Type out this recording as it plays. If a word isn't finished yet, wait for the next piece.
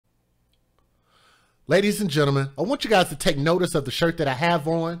Ladies and gentlemen, I want you guys to take notice of the shirt that I have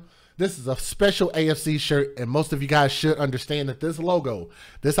on. This is a special AFC shirt, and most of you guys should understand that this logo,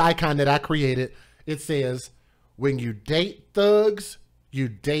 this icon that I created, it says, when you date thugs, you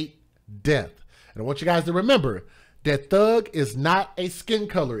date death. And I want you guys to remember that thug is not a skin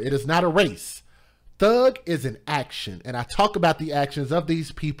color. It is not a race. Thug is an action. And I talk about the actions of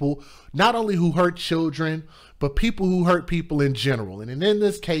these people, not only who hurt children, but people who hurt people in general. And in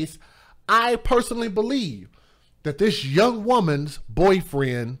this case, I personally believe that this young woman's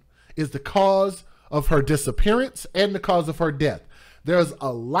boyfriend is the cause of her disappearance and the cause of her death. There's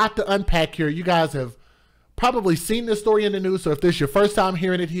a lot to unpack here. You guys have probably seen this story in the news, so if this is your first time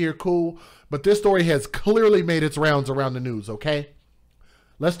hearing it here, cool. But this story has clearly made its rounds around the news, okay?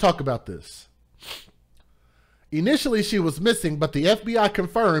 Let's talk about this. Initially, she was missing, but the FBI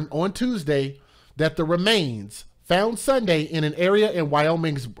confirmed on Tuesday that the remains found Sunday in an area in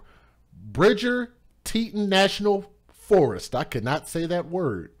Wyoming's Bridger-Teton National Forest. I could not say that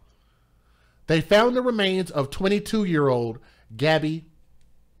word. They found the remains of 22-year-old Gabby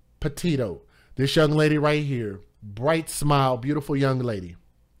Petito. This young lady right here, bright smile, beautiful young lady.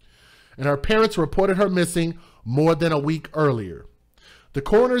 And her parents reported her missing more than a week earlier. The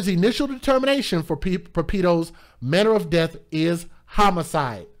coroner's initial determination for Petito's manner of death is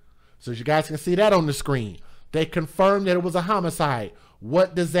homicide. So as you guys can see that on the screen, they confirmed that it was a homicide.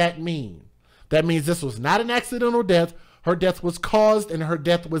 What does that mean? That means this was not an accidental death. Her death was caused and her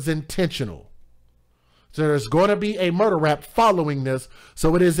death was intentional. So there's going to be a murder rap following this.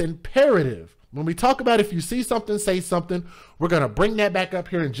 So it is imperative. When we talk about if you see something, say something, we're going to bring that back up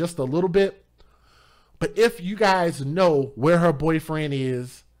here in just a little bit. But if you guys know where her boyfriend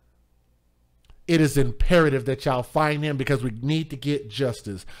is, it is imperative that y'all find him because we need to get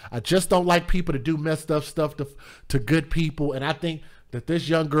justice. I just don't like people to do messed up stuff to good people. And I think that this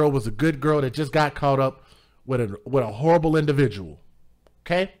young girl was a good girl that just got caught up with a horrible individual.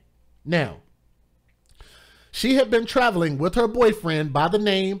 Okay? Now, she had been traveling with her boyfriend by the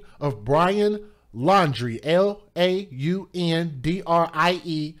name of Brian Laundrie,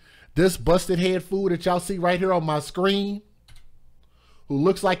 Laundrie. This busted head fool that y'all see right here on my screen, who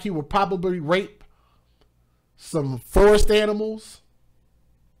looks like he would probably rape some forest animals.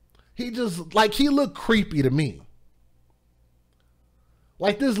 He looked creepy to me.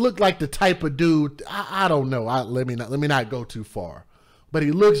 Like this looked like the type of dude, I don't know. Let me not go too far. But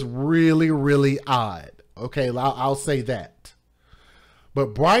he looks really, really odd. Okay, I'll say that.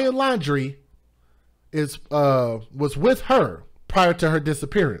 But Brian Laundrie was with her prior to her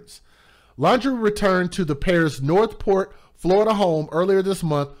disappearance. Laundrie returned to the pair's Northport, Florida home earlier this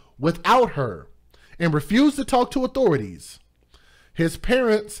month without her and refused to talk to authorities. His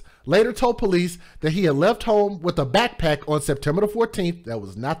parents later told police that he had left home with a backpack on September the 14th. That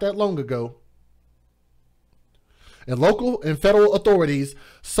was not that long ago. And local and federal authorities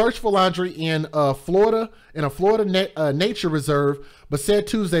searched for Laundrie in Florida, nature reserve, but said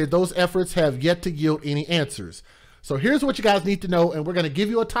Tuesday those efforts have yet to yield any answers. So here's what you guys need to know, and we're going to give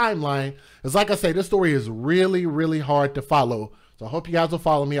you a timeline. As like I say, this story is really, really hard to follow. So I hope you guys will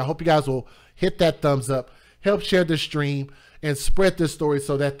follow me. I hope you guys will hit that thumbs up, help share this stream, and spread this story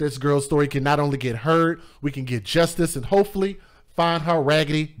so that this girl's story can not only get heard, we can get justice, and hopefully find her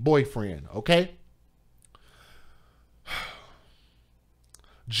raggedy boyfriend, okay?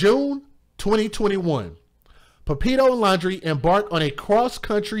 June 2021, Petito and Laundrie embarked on a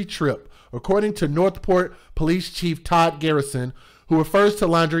cross-country trip, according to Northport Police Chief Todd Garrison, who refers to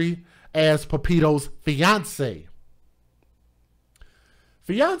Laundrie as Petito's fiance.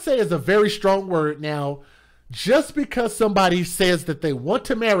 Fiance is a very strong word. Now, just because somebody says that they want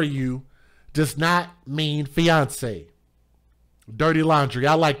to marry you does not mean fiance. Dirty laundry.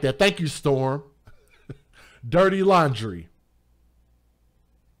 I like that. Thank you, Storm. Dirty laundry.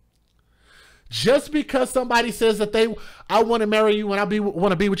 Just because somebody says that I want to marry you and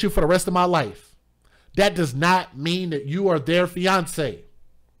want to be with you for the rest of my life, that does not mean that you are their fiance.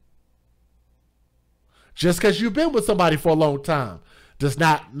 Just because you've been with somebody for a long time does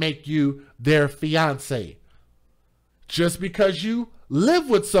not make you their fiance. Just because you live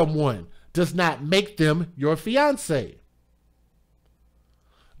with someone does not make them your fiance.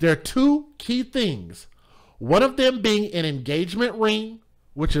 There are two key things. One of them being an engagement ring,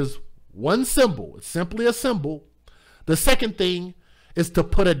 which is one symbol. It's simply a symbol. The second thing is to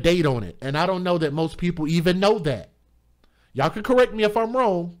put a date on it. And I don't know that most people even know that. Y'all can correct me if I'm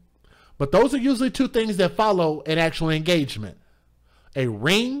wrong, but those are usually two things that follow an actual engagement. A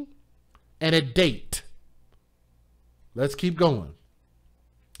ring and a date. Let's keep going.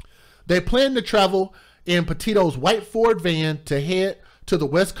 They plan to travel in Petito's white Ford van to head to the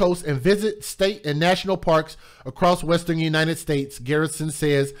West Coast and visit state and national parks across western United States, Garrison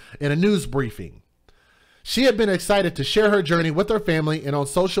says in a news briefing. She had been excited to share her journey with her family and on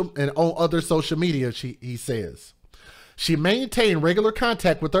other social media, he says. She maintained regular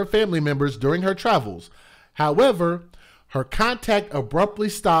contact with her family members during her travels. However, her contact abruptly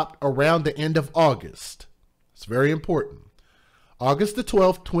stopped around the end of August. It's very important. August the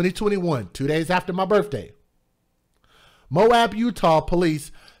 12th, 2021, 2 days after my birthday. Moab, Utah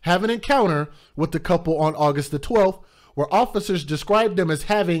police have an encounter with the couple on August the 12th, where officers described them as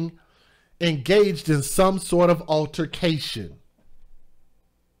having engaged in some sort of altercation.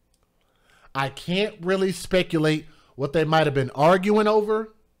 I can't really speculate what they might have been arguing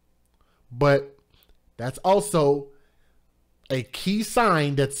over, but that's also a key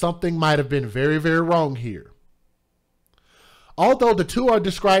sign that something might have been very, very wrong here. Although the two are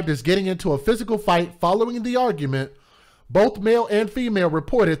described as getting into a physical fight following the argument, both male and female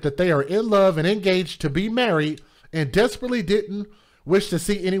reported that they are in love and engaged to be married and desperately didn't wish to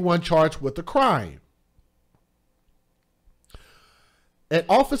see anyone charged with the crime. At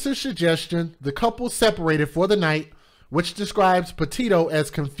officer's suggestion, the couple separated for the night, which describes Petito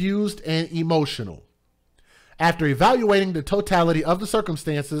as confused and emotional. After evaluating the totality of the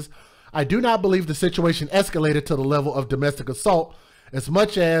circumstances, I do not believe the situation escalated to the level of domestic assault as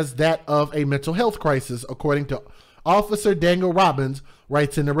much as that of a mental health crisis, according to Officer Daniel Robbins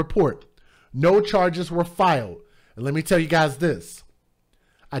writes in the report. No charges were filed. And let me tell you guys this.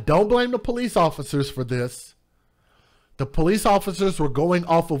 I don't blame the police officers for this. The police officers were going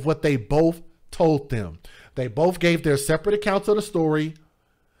off of what they both told them. They both gave their separate accounts of the story.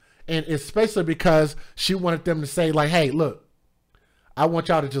 And especially because she wanted them to say like, hey, look, I want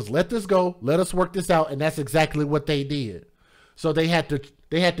y'all to just let this go. Let us work this out. And that's exactly what they did. So they had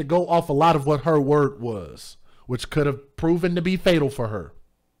to go off a lot of what her word was, which could have proven to be fatal for her.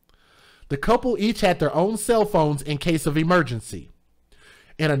 The couple each had their own cell phones in case of emergency.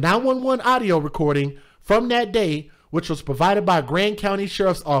 In a 911 audio recording from that day, which was provided by Grand County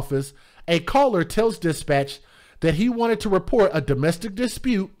Sheriff's Office, a caller tells dispatch that he wanted to report a domestic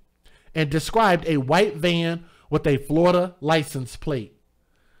dispute and described a white van with a Florida license plate.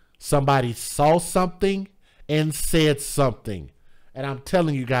 Somebody saw something and said something. And I'm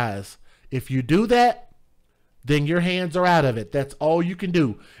telling you guys, if you do that, then your hands are out of it. That's all you can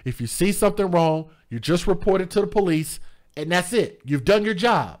do. If you see something wrong, you just report it to the police, and that's it. You've done your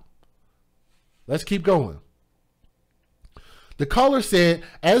job. Let's keep going. The caller said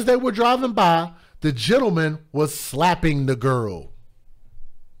as they were driving by, the gentleman was slapping the girl.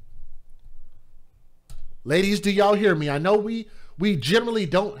 Ladies, do y'all hear me? I know we generally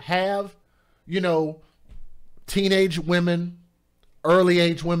don't have, teenage women, early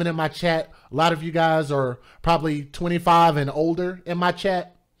age women in my chat. A lot of you guys are probably 25 and older in my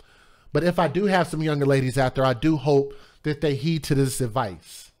chat. But if I do have some younger ladies out there, I do hope that they heed to this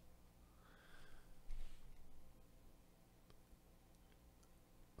advice.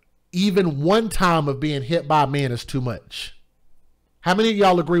 Even one time of being hit by a man is too much. How many of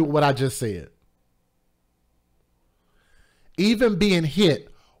y'all agree with what I just said? Even being hit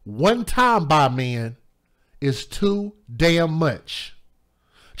one time by a man is too damn much.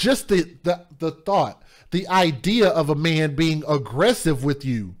 Just the thought, the idea of a man being aggressive with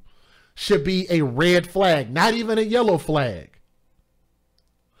you should be a red flag, not even a yellow flag.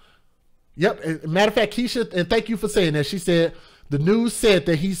 Yep. Matter of fact, Keisha, and thank you for saying that. She said the news said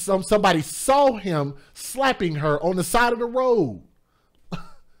that somebody saw him slapping her on the side of the road.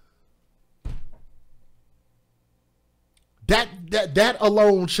 That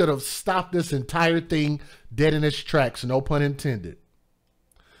alone should have stopped this entire thing dead in its tracks, no pun intended.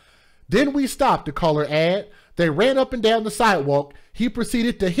 Then we stopped, the caller added. They ran up and down the sidewalk. He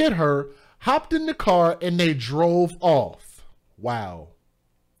proceeded to hit her, hopped in the car, and they drove off. Wow.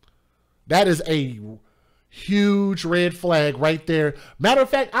 That is a huge red flag right there. Matter of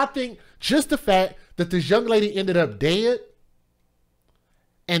fact, I think just the fact that this young lady ended up dead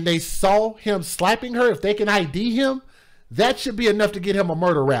and they saw him slapping her, if they can ID him, that should be enough to get him a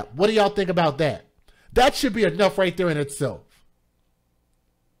murder rap. What do y'all think about that? That should be enough right there in itself.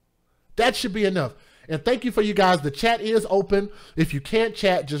 That should be enough. And thank you for you guys. The chat is open. If you can't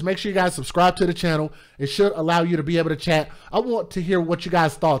chat, just make sure you guys subscribe to the channel. It should allow you to be able to chat. I want to hear what you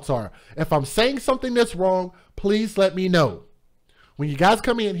guys' thoughts are. If I'm saying something that's wrong, please let me know. When you guys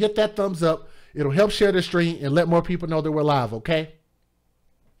come in, hit that thumbs up. It'll help share the stream and let more people know that we're live, okay?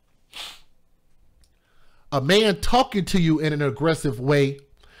 A man talking to you in an aggressive way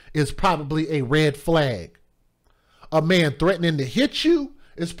is probably a red flag. A man threatening to hit you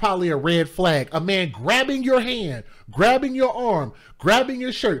is probably a red flag. A man grabbing your hand, grabbing your arm, grabbing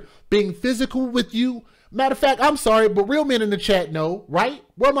your shirt, being physical with you. Matter of fact, I'm sorry, but real men in the chat know, right?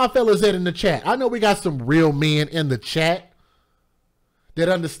 Where my fellas at in the chat? I know we got some real men in the chat that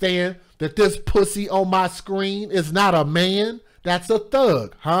understand that this pussy on my screen is not a man. That's a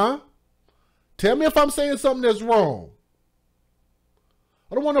thug, huh? Tell me if I'm saying something that's wrong.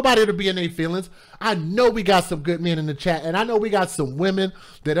 I don't want nobody to be in their feelings. I know we got some good men in the chat, and I know we got some women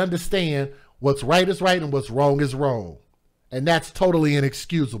that understand what's right is right and what's wrong is wrong. And that's totally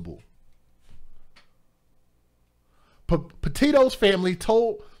inexcusable. Petito's family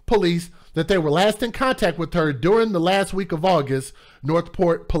told police that they were last in contact with her during the last week of August,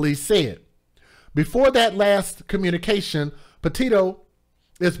 Northport police said. Before that last communication, Petito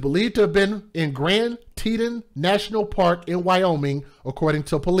is believed to have been in Grand Teton National Park in Wyoming, according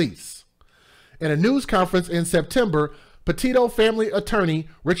to police. In a news conference in September, Petito family attorney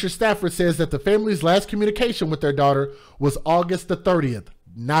Richard Stafford says that the family's last communication with their daughter was August the 30th,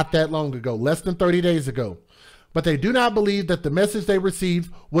 not that long ago, less than 30 days ago. But they do not believe that the message they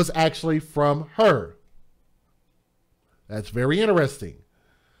received was actually from her. That's very interesting.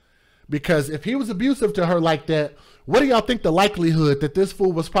 Because if he was abusive to her like that, what do y'all think the likelihood that this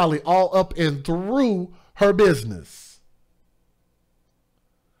fool was probably all up and through her business?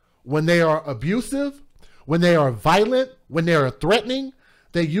 When they are abusive, when they are violent, when they are threatening,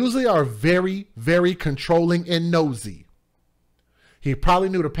 they usually are very, very controlling and nosy. He probably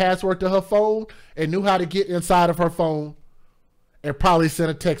knew the password to her phone and knew how to get inside of her phone and probably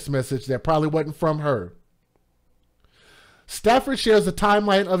sent a text message that probably wasn't from her. Stafford shares a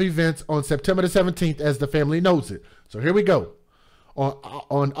timeline of events on September the 17th as the family knows it. So here we go.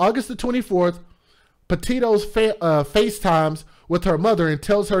 On August the 24th, Petito's FaceTimes with her mother and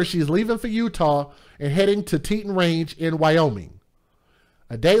tells her she's leaving for Utah and heading to Teton Range in Wyoming.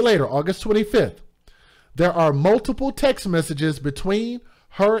 A day later, August 25th, there are multiple text messages between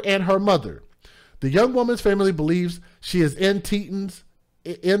her and her mother. The young woman's family believes she is in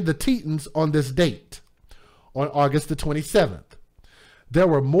the Tetons on this date, on August the 27th. There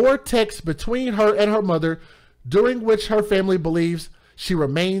were more texts between her and her mother, during which her family believes she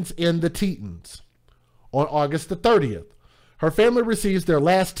remains in the Tetons. On August the 30th, her family receives their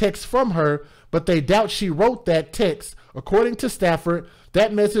last text from her, but they doubt she wrote that text. According to Stafford,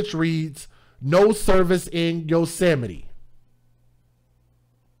 that message reads, "No service in Yosemite."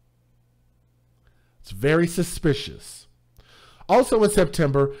 It's very suspicious. Also in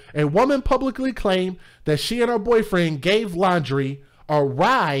September, a woman publicly claimed that she and her boyfriend gave Laundrie a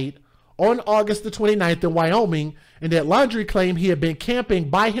ride on August the 29th in Wyoming, and that Laundrie claimed he had been camping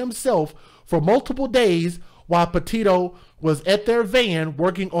by himself for multiple days while Petito was at their van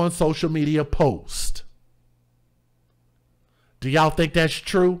working on social media posts. Do y'all think that's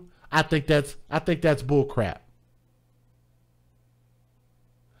true? I think that's bullcrap.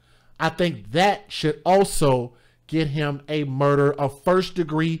 I think that should also get him a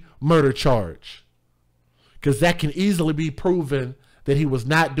first-degree murder charge, because that can easily be proven that he was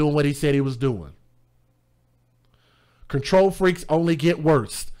not doing what he said he was doing. Control freaks only get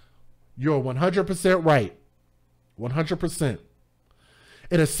worse. You're 100% right. 100%.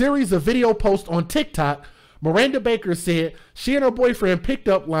 In a series of video posts on TikTok, Miranda Baker said she and her boyfriend picked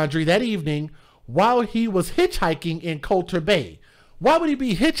up Laundrie that evening while he was hitchhiking in Coulter Bay. Why would he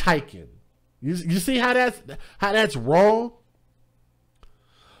be hitchhiking? You see how that's wrong?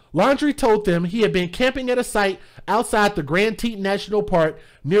 Laundrie told them he had been camping at a site outside the Grand Teton National Park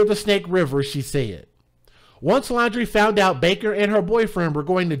near the Snake River, she said. Once Laundrie found out Baker and her boyfriend were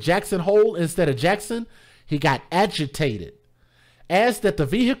going to Jackson Hole instead of Jackson, he got agitated, asked that the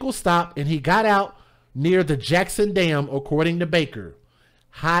vehicle stop, and he got out near the Jackson Dam, according to Baker.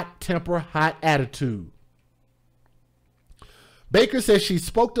 Hot temper, hot attitude. Baker says she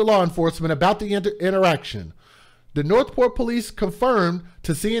spoke to law enforcement about the interaction. The Northport police confirmed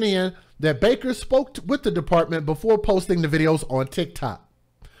to CNN that Baker spoke with the department before posting the videos on TikTok.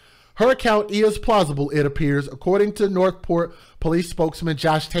 Her account is plausible, it appears, according to Northport police spokesman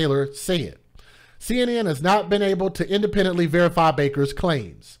Josh Taylor said. CNN has not been able to independently verify Baker's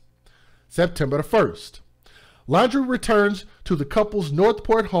claims. September the 1st. Laundrie returns to the couple's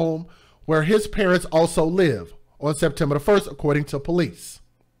Northport home where his parents also live on September the 1st, according to police.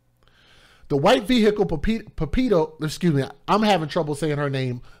 The white vehicle, Petito, excuse me, I'm having trouble saying her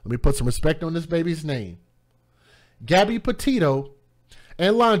name. Let me put some respect on this baby's name. Gabby Petito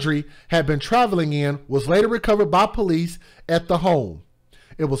and Laundrie had been traveling in was later recovered by police at the home.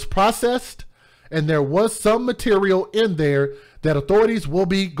 It was processed, and there was some material in there that authorities will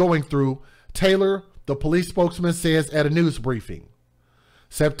be going through, Taylor, the police spokesman, says at a news briefing.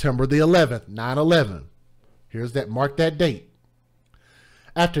 September the 11th, 9/11. Here's that, mark that date.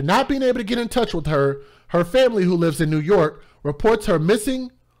 After not being able to get in touch with her, her family, who lives in New York, reports her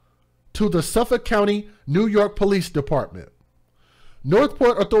missing to the Suffolk County, New York Police Department.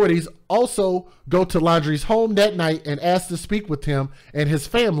 Northport authorities also go to Laundrie's home that night and ask to speak with him and his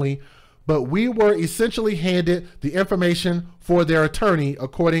family, but we were essentially handed the information for their attorney,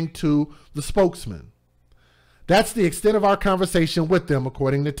 according to the spokesman. That's the extent of our conversation with them,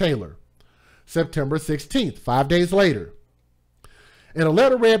 according to Taylor. September 16th, 5 days later. In a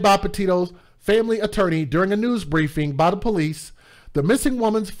letter read by Petito's family attorney during a news briefing by the police, the missing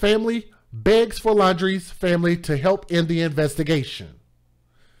woman's family begs for Laundrie's family to help in the investigation.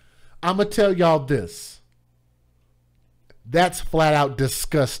 I'm going to tell y'all this. That's flat out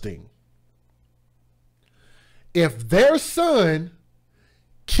disgusting. If their son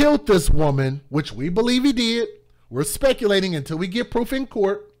killed this woman, which we believe he did, we're speculating until we get proof in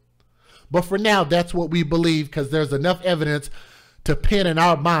court, but for now, that's what we believe because there's enough evidence to pin in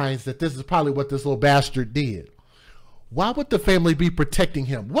our minds that this is probably what this little bastard did. Why would the family be protecting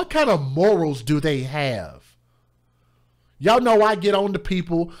him? What kind of morals do they have? Y'all know I get on to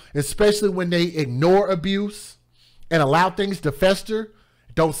people, especially when they ignore abuse and allow things to fester,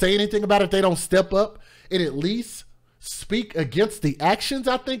 don't say anything about it, they don't step up and at least speak against the actions.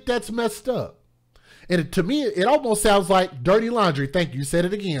 I think that's messed up. And to me, it almost sounds like dirty laundry. Thank you. You said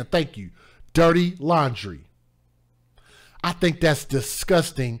it again. Thank you. Dirty laundry. I think that's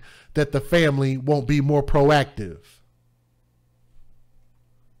disgusting that the family won't be more proactive.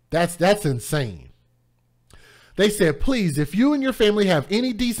 That's insane. They said, please, if you and your family have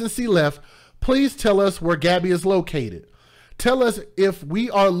any decency left, please tell us where Gabby is located. Tell us if we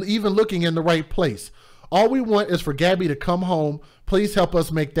are even looking in the right place. All we want is for Gabby to come home. Please help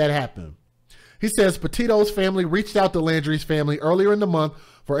us make that happen. He says Petito's family reached out to Laundrie's family earlier in the month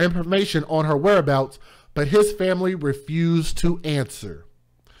for information on her whereabouts, but his family refused to answer.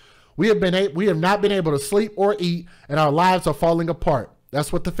 We have not been able to sleep or eat, and our lives are falling apart.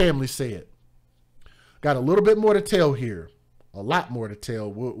 That's what the family said. Got a little bit more to tell here. A lot more to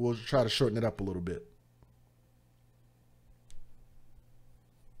tell. We'll try to shorten it up a little bit.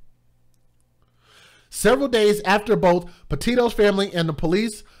 Several days after both Petito's family and the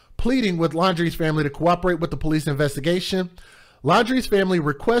police pleading with Laundrie's family to cooperate with the police investigation, Laundrie's family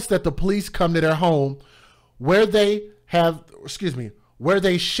requests that the police come to their home where they haven't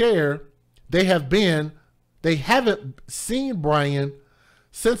seen Brian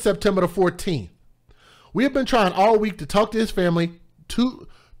since September the 14th. We have been trying all week to talk to his family, to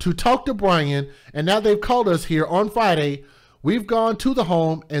talk to Brian, and now they've called us here on Friday. We've gone to the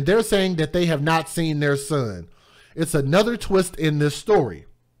home, and they're saying that they have not seen their son. It's another twist in this story.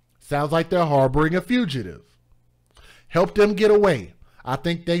 Sounds like they're harboring a fugitive. Help them get away. I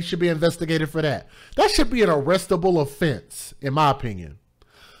think they should be investigated for that. That should be an arrestable offense, in my opinion.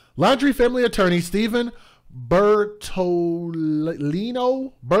 Laundrie family attorney Stephen Bertolino.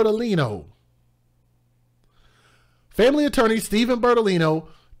 Family attorney Stephen Bertolino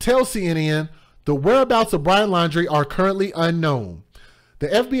tells CNN the whereabouts of Brian Laundrie are currently unknown. The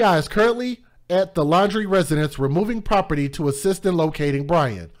FBI is currently at the Laundrie residence removing property to assist in locating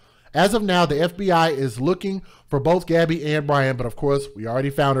Brian. As of now, the FBI is looking for both Gabby and Brian, but of course, we already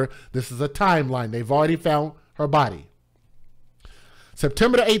found her. This is a timeline. They've already found her body.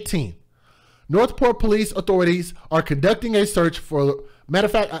 September the 18th, Northport police authorities are conducting a search for, matter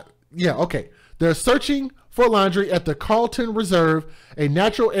of fact, they're searching for Laundrie at the Carlton Reserve, a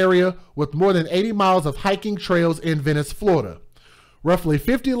natural area with more than 80 miles of hiking trails in Venice, Florida. Roughly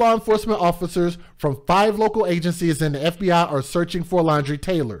 50 law enforcement officers from 5 local agencies and the FBI are searching for Laundrie.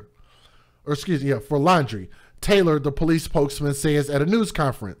 Taylor, the police spokesman says at a news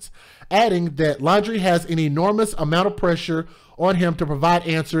conference, adding that Laundrie has an enormous amount of pressure on him to provide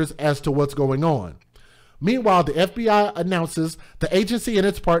answers as to what's going on. Meanwhile, the FBI announces the agency and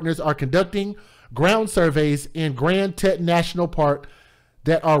its partners are conducting ground surveys in Grand Teton National Park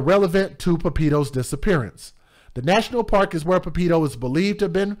that are relevant to Petito's disappearance. The national park is where Petito is believed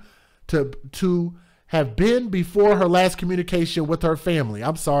to have been before her last communication with her family.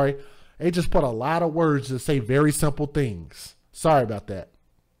 I'm sorry. They just put a lot of words to say very simple things. Sorry about that.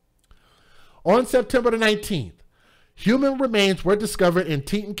 On September the 19th, human remains were discovered in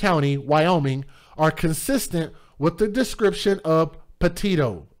Teton County, Wyoming, are consistent with the description of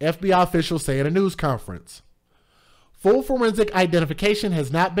Petito, FBI officials say at a news conference. Full forensic identification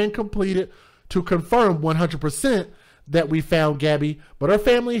has not been completed to confirm 100% that we found Gabby, but her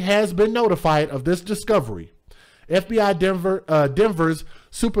family has been notified of this discovery. FBI Denver's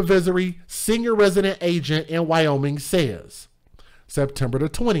supervisory senior resident agent in Wyoming says. September the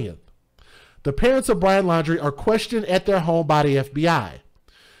 20th. The parents of Brian Laundrie are questioned at their home by the FBI.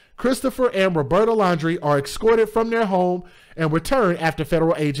 Christopher and Roberta Laundrie are escorted from their home and returned after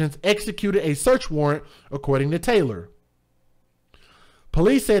federal agents executed a search warrant, according to Taylor.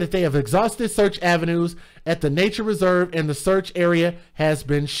 Police say that they have exhausted search avenues at the nature reserve and the search area has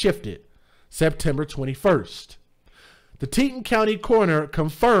been shifted. September 21st. The Teton County coroner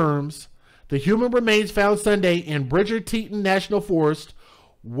confirms the human remains found Sunday in Bridger-Teton National Forest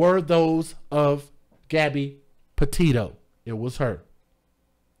were those of Gabby Petito. It was her.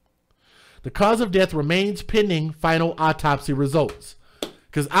 The cause of death remains pending final autopsy results.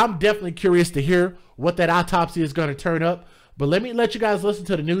 Because I'm definitely curious to hear what that autopsy is going to turn up. But let me let you guys listen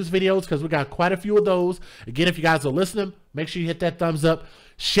to the news videos because we got quite a few of those. Again, if you guys are listening, make sure you hit that thumbs up.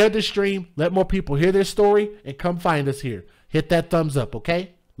 Share the stream. Let more people hear their story and come find us here. Hit that thumbs up,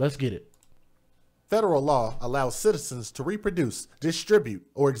 okay? Let's get it. Federal law allows citizens to reproduce, distribute,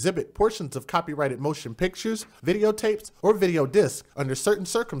 or exhibit portions of copyrighted motion pictures, videotapes, or video discs under certain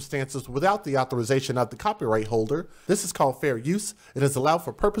circumstances without the authorization of the copyright holder. This is called fair use. It is allowed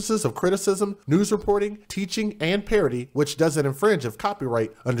for purposes of criticism, news reporting, teaching, and parody, which doesn't infringe of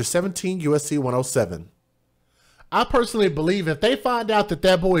copyright under 17 U.S.C. 107. I personally believe if they find out that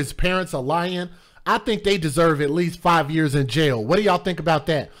that boy's parents are lying, I think they deserve at least 5 years in jail. What do y'all think about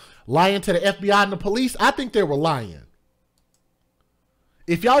that? Lying to the FBI and the police? I think they were lying.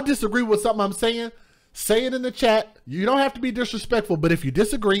 If y'all disagree with something I'm saying, say it in the chat. You don't have to be disrespectful, but if you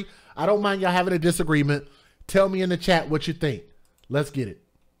disagree, I don't mind y'all having a disagreement. Tell me in the chat what you think. Let's get it.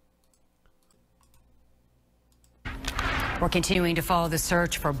 We're continuing to follow the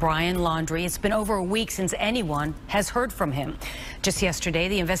search for Brian Laundrie. It's been over a week since anyone has heard from him. Just yesterday,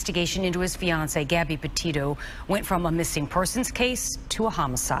 the investigation into his fiancée, Gabby Petito, went from a missing persons case to a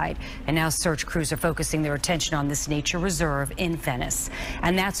homicide. And now search crews are focusing their attention on this nature reserve in Venice.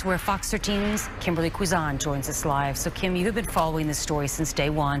 And that's where Fox 13's Kimberly Quizan joins us live. So, Kim, you've been following this story since day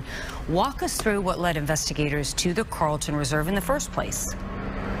one. Walk us through what led investigators to the Carlton Reserve in the first place.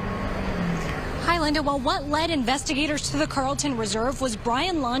 Hi, Linda. Well, what led investigators to the Carlton Reserve was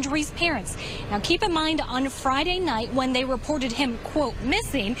Brian Laundrie's parents. Now, keep in mind, on Friday night, when they reported him, quote,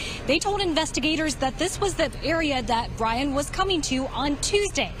 missing, they told investigators that this was the area that Brian was coming to on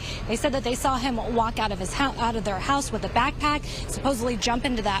Tuesday. They said that they saw him walk out of their house with a backpack, supposedly jump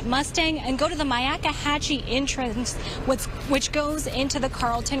into that Mustang, and go to the Myakkahatchee entrance, which goes into the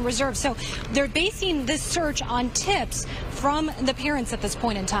Carlton Reserve. So they're basing this search on tips from the parents at this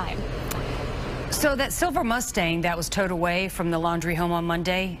point in time. So that silver Mustang that was towed away from the Laundrie home on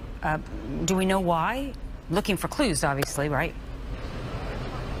Monday, do we know why? Looking for clues, obviously, right?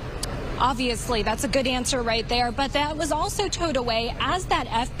 Obviously, that's a good answer right there, but that was also towed away as that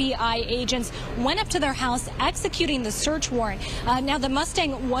FBI agents went up to their house executing the search warrant. Now, the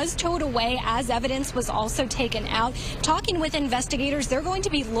Mustang was towed away as evidence was also taken out. Talking with investigators, they're going to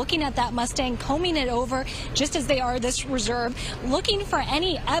be looking at that Mustang, combing it over, just as they are this reserve, looking for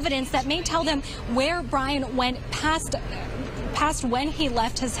any evidence that may tell them where Brian went past when he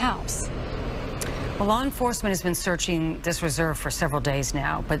left his house. Well, law enforcement has been searching this reserve for several days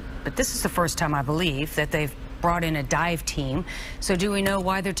now, but this is the first time, I believe, that they've brought in a dive team. So do we know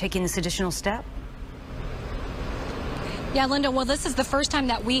why they're taking this additional step? Yeah, Linda, well, this is the first time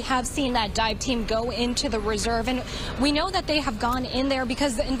that we have seen that dive team go into the reserve. And we know that they have gone in there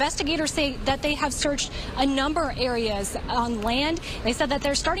because the investigators say that they have searched a number of areas on land. They said that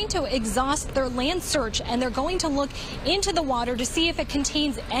they're starting to exhaust their land search and they're going to look into the water to see if it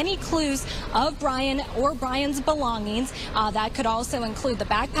contains any clues of Brian or Brian's belongings. That could also include the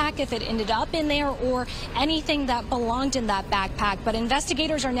backpack if it ended up in there or anything that belonged in that backpack. But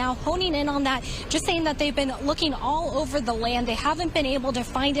investigators are now honing in on that, just saying that they've been looking all over the land. They haven't been able to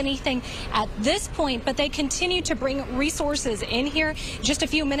find anything at this point, but they continue to bring resources in here. Just a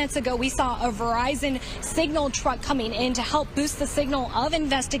few minutes ago, we saw a Verizon signal truck coming in to help boost the signal of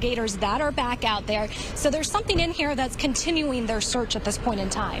investigators that are back out there. So there's something in here that's continuing their search at this point in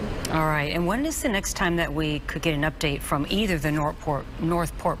time. All right. And when is the next time that we could get an update from either the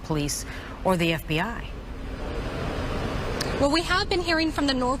Northport Police or the FBI? Well, we have been hearing from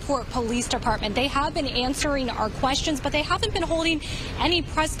the Northport Police Department. They have been answering our questions, but they haven't been holding any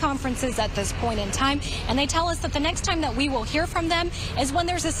press conferences at this point in time. And they tell us that the next time that we will hear from them is when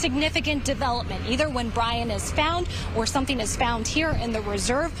there's a significant development, either when Brian is found or something is found here in the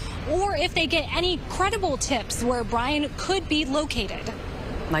reserve, or if they get any credible tips where Brian could be located.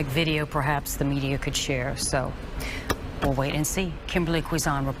 Like video, perhaps, the media could share. So we'll wait and see. Kimberly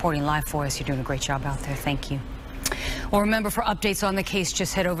Quizan reporting live for us. You're doing a great job out there. Thank you. Well, remember, for updates on the case,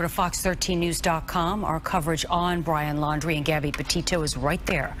 just head over to fox13news.com. Our coverage on Brian Laundrie and Gabby Petito is right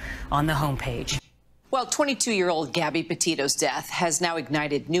there on the homepage. Well, 22-year-old Gabby Petito's death has now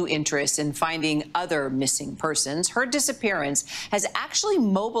ignited new interest in finding other missing persons. Her disappearance has actually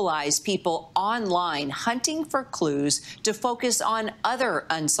mobilized people online hunting for clues to focus on other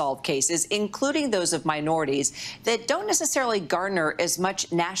unsolved cases, including those of minorities that don't necessarily garner as much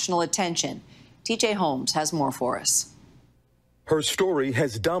national attention. TJ Holmes has more for us. Her story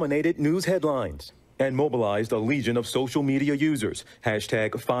has dominated news headlines and mobilized a legion of social media users.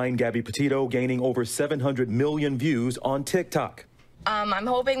 Hashtag Find Gabby Petito gaining over 700 million views on TikTok. I'm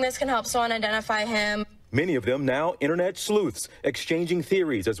hoping this can help someone identify him. Many of them now internet sleuths, exchanging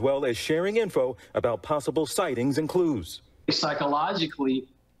theories as well as sharing info about possible sightings and clues. Psychologically,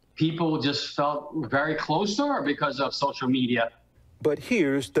 people just felt very close to her because of social media. But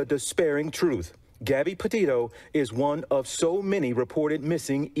here's the despairing truth. Gabby Petito is one of so many reported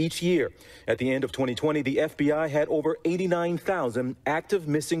missing each year. At the end of 2020, the FBI had over 89,000 active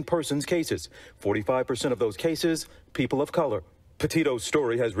missing persons cases. 45% of those cases, people of color. Petito's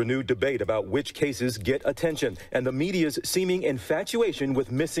story has renewed debate about which cases get attention and the media's seeming infatuation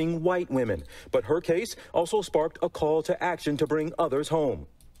with missing white women. But her case also sparked a call to action to bring others home,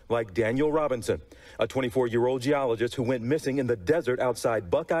 like Daniel Robinson, a 24-year-old geologist who went missing in the desert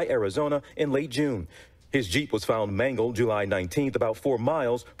outside Buckeye, Arizona in late June. His Jeep was found mangled July 19th, about 4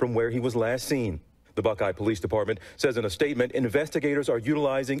 miles from where he was last seen. The Buckeye Police Department says in a statement, investigators are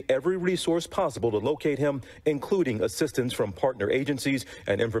utilizing every resource possible to locate him, including assistance from partner agencies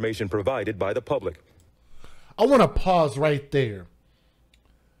and information provided by the public. I want to pause right there.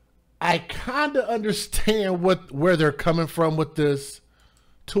 I kind of understand where they're coming from with this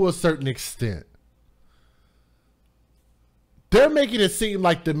to a certain extent. They're making it seem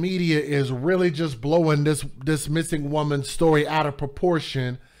like the media is really just blowing this missing woman's story out of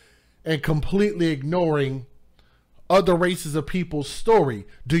proportion and completely ignoring other races of people's story.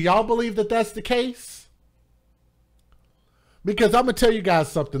 Do y'all believe that that's the case? Because I'm going to tell you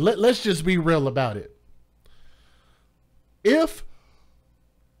guys something. Let's just be real about it. If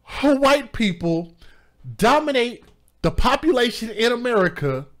white people dominate the population in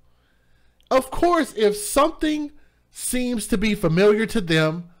America, of course, if something seems to be familiar to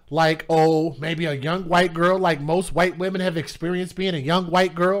them, like, oh, maybe a young white girl, like most white women have experienced being a young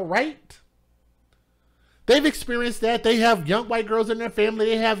white girl, right? They've experienced that. They have young white girls in their family.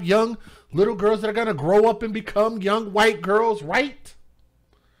 They have young little girls that are going to grow up and become young white girls, right?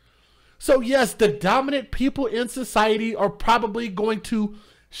 So yes, the dominant people in society are probably going to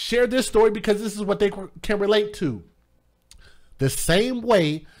share this story because this is what they can relate to. The same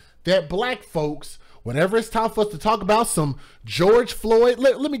way that black folks, whenever it's time for us to talk about some George Floyd,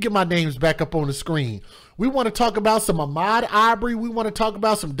 let me get my names back up on the screen. We want to talk about some Ahmaud Arbery. We want to talk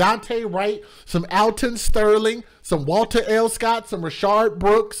about some Dante Wright, some Alton Sterling, some Walter L. Scott, some Rashard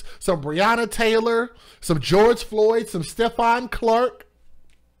Brooks, some Breonna Taylor, some George Floyd, some Stephon Clark.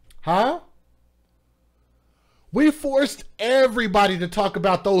 Huh? We forced everybody to talk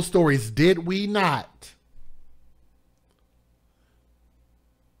about those stories, did we not?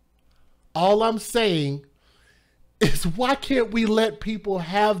 All I'm saying is, why can't we let people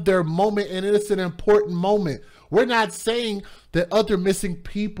have their moment, and it's an important moment? We're not saying that other missing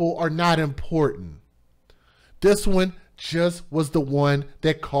people are not important. This one just was the one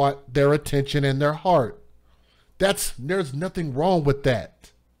that caught their attention and their heart. There's nothing wrong with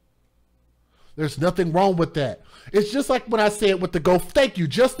that. There's nothing wrong with that. It's just like when I said with the go, thank you,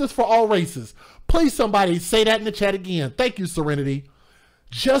 justice for all races. Please somebody say that in the chat again. Thank you, Serenity.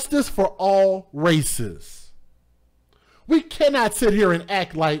 Justice for all races. We cannot sit here and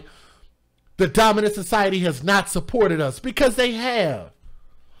act like the dominant society has not supported us, because they have.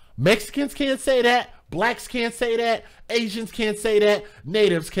 Mexicans can't say that. Blacks can't say that. Asians can't say that.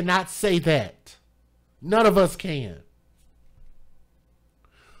 Natives cannot say that. None of us can.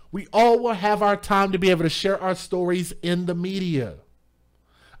 We all will have our time to be able to share our stories in the media.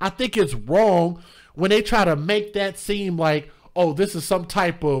 I think it's wrong when they try to make that seem like, oh, this is some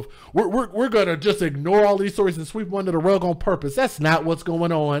type of, we're going to just ignore all these stories and sweep them under the rug on purpose. That's not what's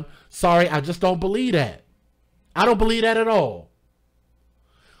going on. Sorry, I just don't believe that. I don't believe that at all.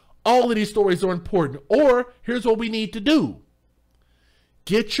 All of these stories are important. Or here's what we need to do.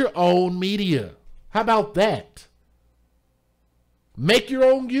 Get your own media. How about that? Make your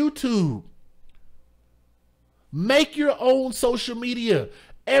own YouTube. Make your own social media.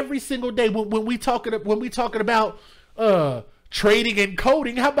 Every single day when we talking about trading and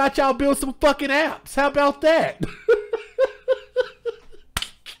coding, how about y'all build some fucking apps? How about that?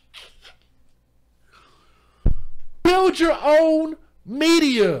 Build Build your own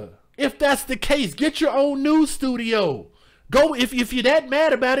media. If that's the case, get your own news studio. Go, if you're that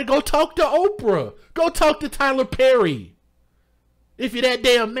mad about it, go talk to Oprah. Go talk to Tyler Perry. If you're that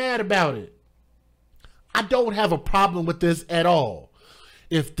damn mad about it. I don't have a problem with this at all.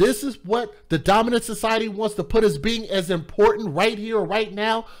 If this is what the dominant society wants to put as being as important right here or right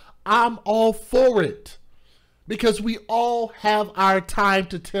now, I'm all for it. Because we all have our time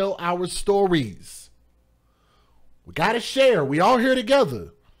to tell our stories. We got to share. We all here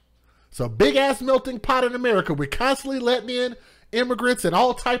together. It's a big ass melting pot in America. We're constantly letting in immigrants and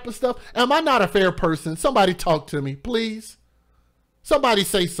all type of stuff. Am I not a fair person? Somebody talk to me, please. Somebody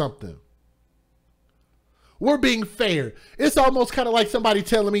say something. We're being fair. It's almost kind of like somebody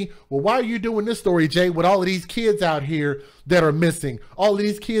telling me, well, why are you doing this story, Jay, with all of these kids out here that are missing, all of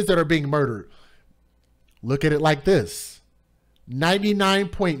these kids that are being murdered? Look at it like this.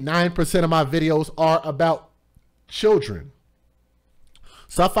 99.9% of my videos are about children.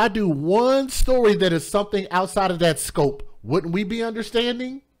 So if I do one story that is something outside of that scope, wouldn't we be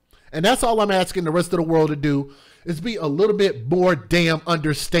understanding? And that's all I'm asking the rest of the world to do, is be a little bit more damn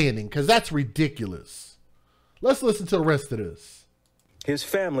understanding, because that's ridiculous. Let's listen to the rest of this. His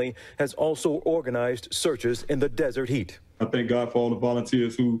family has also organized searches in the desert heat. I thank God for all the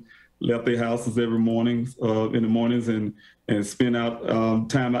volunteers who left their houses every morning, in the mornings, and spend out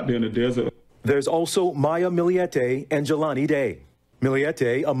time out there in the desert. There's also Maya Miliete and Jelani Day.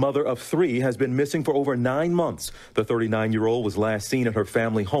 Miliete, a mother of 3, has been missing for over 9 months. The 39-year-old was last seen at her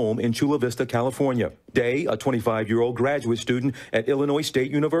family home in Chula Vista, California. Day, a 25-year-old graduate student at Illinois State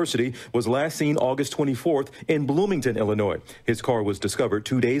University, was last seen August 24th in Bloomington, Illinois. His car was discovered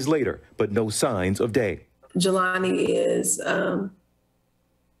 2 days later, but no signs of Day. Jelani is,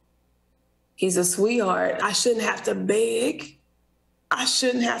 he's a sweetheart. I shouldn't have to beg. I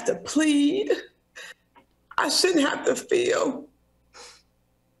shouldn't have to plead. I shouldn't have to feel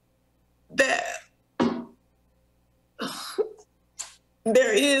that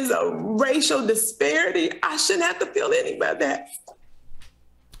there is a racial disparity. I shouldn't have to feel any about that.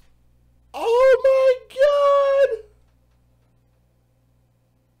 Oh my God.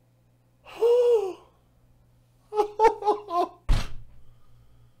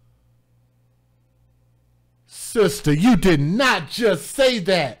 Sister, you did not just say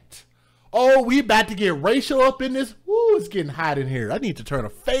that. Oh, we about to get racial up in this. Woo, it's getting hot in here. I need to turn a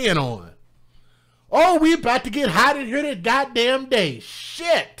fan on. Oh, we about to get hot in here that goddamn day.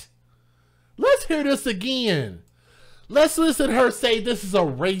 Shit. Let's hear this again. Let's listen to her say this is a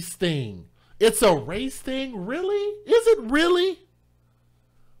race thing. It's a race thing? Really? Is it really?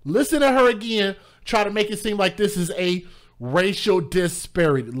 Listen to her again. Try to make it seem like this is a racial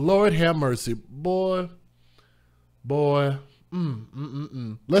disparity. Lord have mercy. Boy.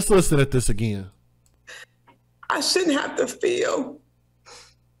 Let's listen at this again. I shouldn't have to feel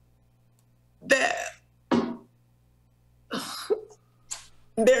that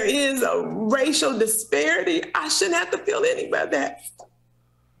there is a racial disparity. I shouldn't have to feel any about that.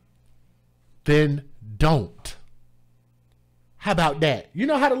 Then don't. How about that? You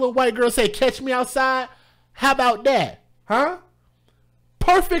know how the little white girl say, catch me outside? How about that? Huh?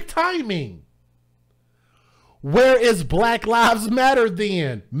 Perfect timing. Where is Black Lives Matter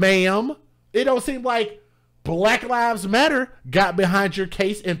then, ma'am? It don't seem like Black Lives Matter got behind your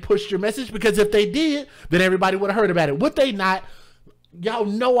case and pushed your message, because if they did, then everybody would have heard about it. Would they not? Y'all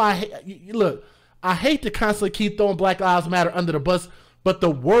know look, I hate to constantly keep throwing Black Lives Matter under the bus, but the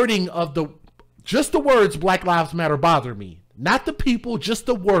wording of just the words Black Lives Matter bother me. Not the people, just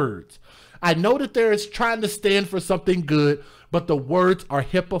the words. I know that there is trying to stand for something good, but the words are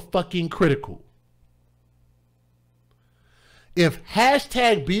HIPAA fucking critical. If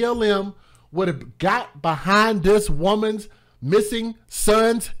hashtag BLM would have got behind this woman's missing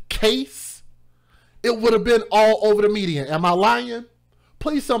son's case, it would have been all over the media. Am I lying?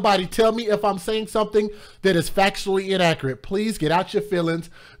 Please, somebody tell me if I'm saying something that is factually inaccurate. Please get out your feelings.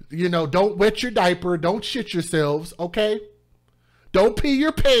 You know, don't wet your diaper. Don't shit yourselves, okay? Don't pee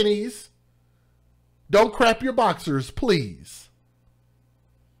your panties. Don't crap your boxers, please.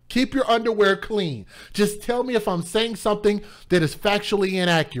 Keep your underwear clean. Just tell me if I'm saying something that is factually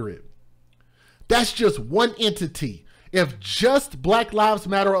inaccurate. That's just one entity. If just Black Lives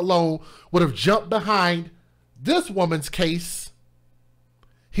Matter alone would have jumped behind this woman's case,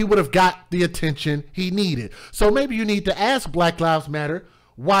 he would have got the attention he needed. So maybe you need to ask Black Lives Matter,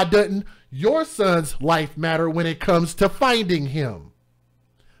 why doesn't your son's life matter when it comes to finding him?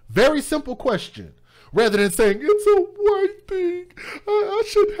 Very simple question. Rather than saying, it's a white thing, I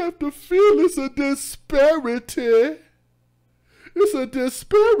shouldn't have to feel it's a disparity. It's a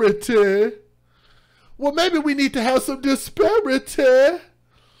disparity. Well, maybe we need to have some disparity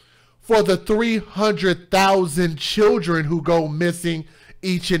for the 300,000 children who go missing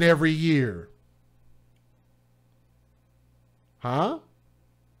each and every year. Huh?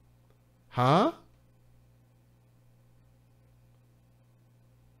 Huh?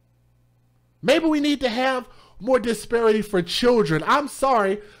 Maybe we need to have more disparity for children. I'm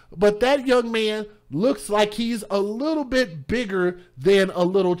sorry, but that young man looks like he's a little bit bigger than a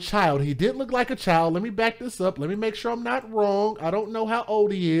little child. He didn't look like a child. Let me back this up. Let me make sure I'm not wrong. I don't know how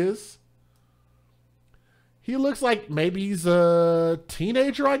old he is. He looks like maybe he's a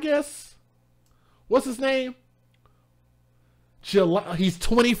teenager, I guess. What's his name? He's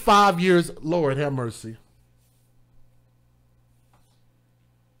 25 years. Lord have mercy.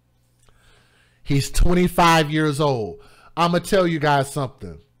 He's 25 years old. I'm going to tell you guys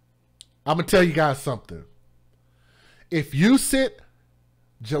something. If you sent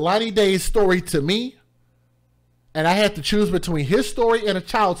Jelani Day's story to me, and I had to choose between his story and a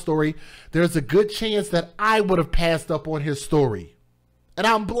child's story, there's a good chance that I would have passed up on his story. And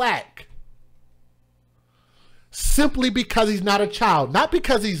I'm black. Simply because he's not a child. Not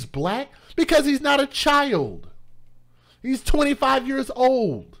because he's black, because he's not a child. He's 25 years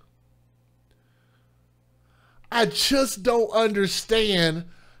old. I just don't understand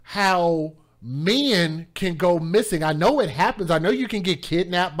how men can go missing. I know it happens. I know you can get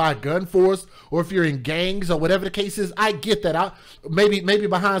kidnapped by gun force, or if you're in gangs or whatever the case is. I get that. Maybe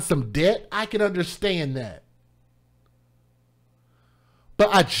behind some debt. I can understand that. But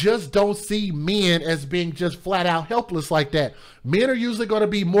I just don't see men as being just flat out helpless like that. Men are usually going to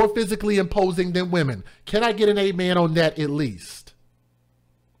be more physically imposing than women. Can I get an amen on that at least?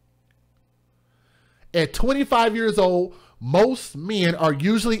 At 25 years old, most men are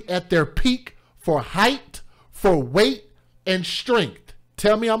usually at their peak for height, for weight, and strength.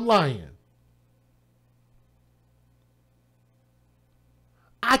 Tell me I'm lying.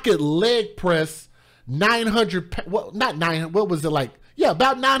 I could leg press 900, well, not 900, what was it like? Yeah,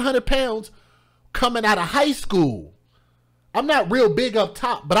 about 900 pounds coming out of high school. I'm not real big up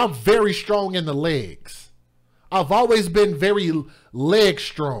top, but I'm very strong in the legs. I've always been very leg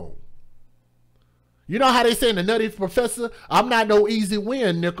strong. You know how they say in the Nutty Professor, I'm not no easy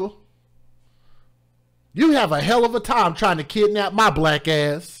win, nickel. You have a hell of a time trying to kidnap my black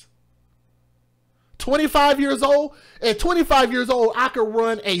ass. 25 years old? At 25 years old, I could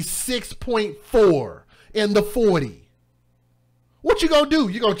run a 6.4 in the 40. What you gonna do?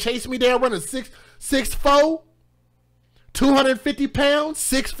 You gonna chase me down running 6'4"? 250 pounds?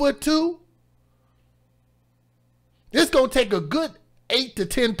 6'2"? It's gonna take a good 8 to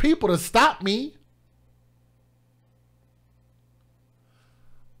 10 people to stop me.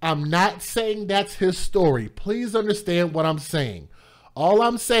 I'm not saying that's his story. Please understand what I'm saying. All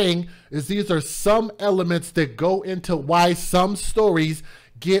I'm saying is these are some elements that go into why some stories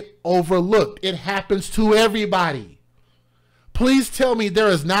get overlooked. It happens to everybody. Please tell me there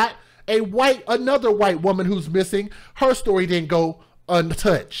is not another white woman who's missing. Her story didn't go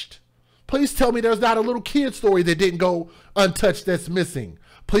untouched. Please tell me there's not a little kid story that didn't go untouched that's missing.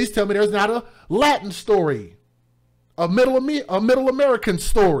 Please tell me there's not a Latin story. A Middle American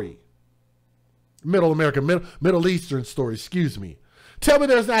story. Middle Eastern story, excuse me. Tell me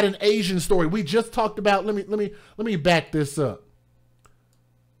there's not an Asian story. We just talked about, let me back this up.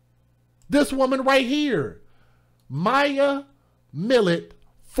 This woman right here, Maya Millett,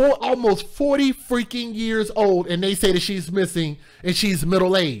 almost 40 freaking years old, and they say that she's missing and she's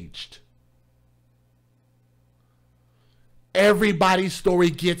middle-aged. Everybody's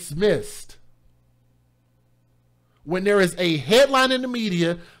story gets missed. When there is a headline in the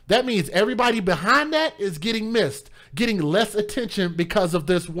media, that means everybody behind that is getting missed, getting less attention because of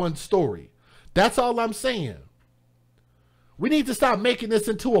this one story. That's all I'm saying. We need to stop making this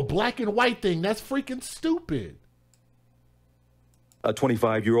into a black and white thing. That's freaking stupid. A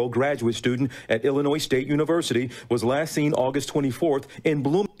 25-year-old graduate student at Illinois State University was last seen August 24th in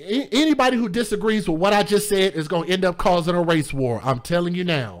Bloomington. Anybody who disagrees with what I just said is going to end up causing a race war. I'm telling you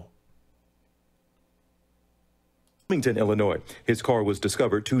now. Illinois. His car was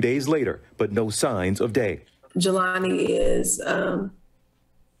discovered 2 days later, but no signs of day. Jelani is,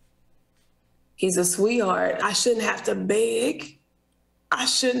 he's a sweetheart. I shouldn't have to beg. I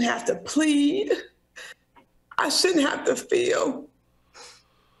shouldn't have to plead. I shouldn't have to feel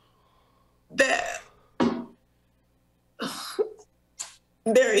that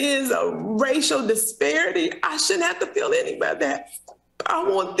there is a racial disparity. I shouldn't have to feel any of that. I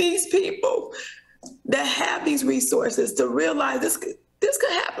want these people that have these resources to realize this could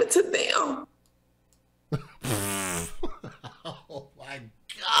happen to them. Oh my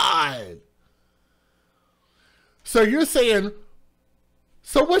God. So you're saying,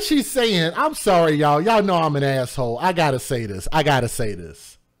 so what she's saying, I'm sorry, y'all. Y'all know I'm an asshole. I gotta say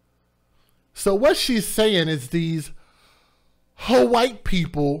this. So what she's saying is her white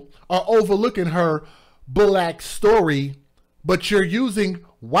people are overlooking her black story, but you're using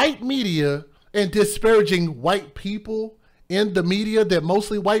white media and disparaging white people in the media that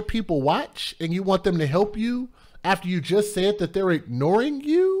mostly white people watch, and you want them to help you after you just said that they're ignoring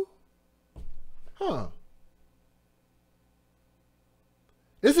you? Huh.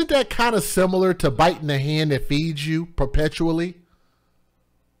 Isn't that kind of similar to biting the hand that feeds you perpetually?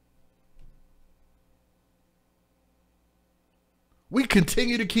 We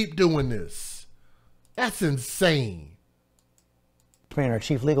continue to keep doing this. That's insane. Our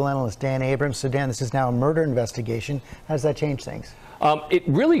chief legal analyst, Dan Abrams. So, Dan, this is now a murder investigation. How does that change things? It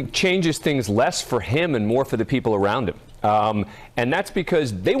really changes things less for him and more for the people around him. And that's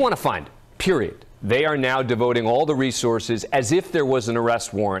because they want to find him, period. They are now devoting all the resources as if there was an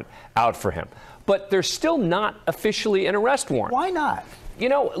arrest warrant out for him. But there's still not officially an arrest warrant. Why not? You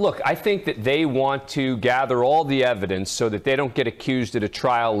know, look, I think that they want to gather all the evidence so that they don't get accused at a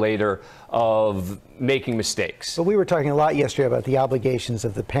trial later of making mistakes. But we were talking a lot yesterday about the obligations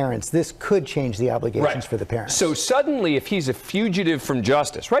of the parents. This could change the obligations for the parents. So suddenly, if he's a fugitive from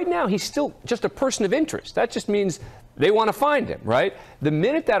justice, right now he's still just a person of interest. That just means they want to find him, right? The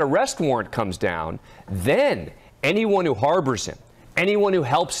minute that arrest warrant comes down, then anyone who harbors him, anyone who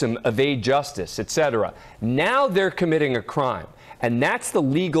helps him evade justice, etc., now they're committing a crime. And that's the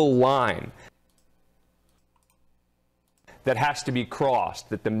legal line that has to be crossed,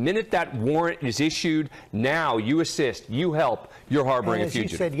 that the minute that warrant is issued, now you assist, you help, you're harboring a fugitive.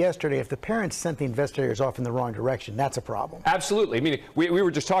 As you said yesterday, if the parents sent the investigators off in the wrong direction, that's a problem. Absolutely. I mean, we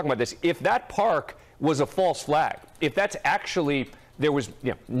were just talking about this. If that park was a false flag, if that's actually, there was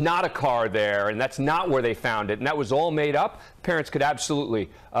not a car there, and that's not where they found it, and that was all made up, parents could absolutely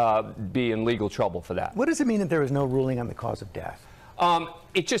be in legal trouble for that. What does it mean that there was no ruling on the cause of death?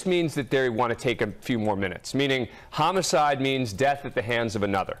 It just means that they want to take a few more minutes, meaning homicide means death at the hands of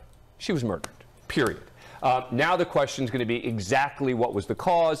another. She was murdered, period. Now the question is going to be exactly what was the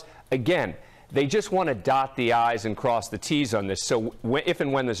cause. Again, they just want to dot the I's and cross the T's on this. So if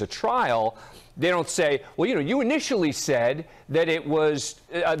and when there's a trial, they don't say, well, you initially said that it was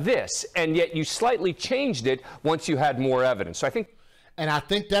this, and yet you slightly changed it once you had more evidence. So I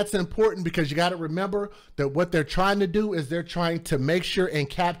think that's important because you got to remember that what they're trying to do is they're trying to make sure and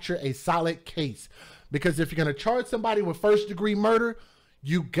capture a solid case. Because if you're going to charge somebody with first-degree murder,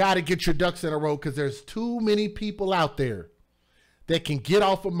 you got to get your ducks in a row because there's too many people out there that can get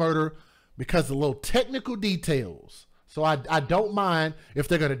off of murder because of little technical details. So I don't mind if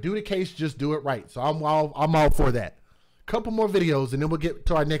they're going to do the case, just do it right. So I'm all for that. Couple more videos and then we'll get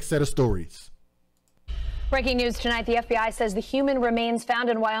to our next set of stories. Breaking news tonight, the FBI says the human remains found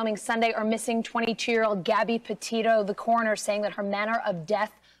in Wyoming Sunday are missing 22-year-old Gabby Petito. The coroner saying that her manner of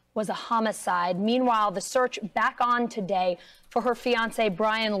death was a homicide. Meanwhile, the search back on today for her fiance,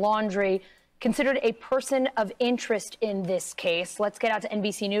 Brian Laundrie, considered a person of interest in this case. Let's get out to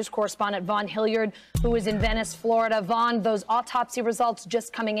NBC News correspondent Vaughn Hilliard, who is in Venice, Florida. Vaughn, those autopsy results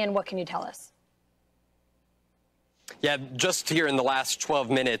just coming in. What can you tell us? Yeah, just here in the last 12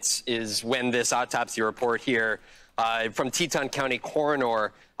 minutes is when this autopsy report here from Teton County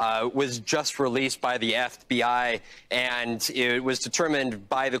Coroner was just released by the FBI, and it was determined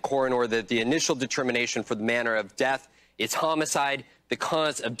by the coroner that the initial determination for the manner of death is homicide. The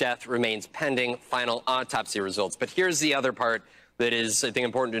cause of death remains pending final autopsy results. But here's the other part that is, I think,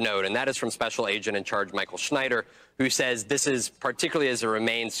 important to note, and that is from Special Agent in Charge Michael Schneider, who says this is particularly as it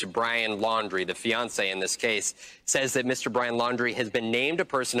remains to Brian Laundrie, the fiance in this case, says that Mr. Brian Laundrie has been named a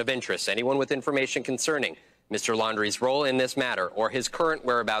person of interest. Anyone with information concerning Mr. Laundrie's role in this matter or his current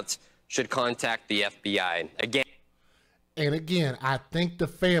whereabouts should contact the FBI. Again, I think the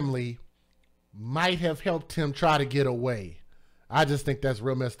family might have helped him try to get away. I just think that's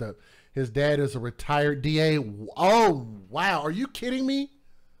real messed up. His dad is a retired DA. Oh, wow. Are you kidding me?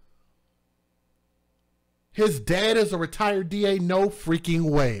 His dad is a retired DA? No freaking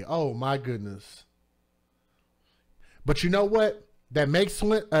way. Oh, my goodness. But you know what? That makes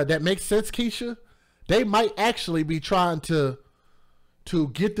sense, Keisha. They might actually be trying to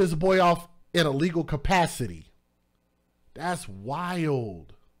get this boy off in a legal capacity. That's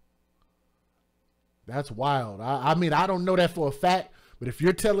wild. That's wild. I mean, I don't know that for a fact, but if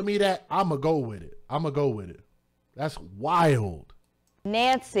you're telling me that, I'm going to go with it. I'm going to go with it. That's wild.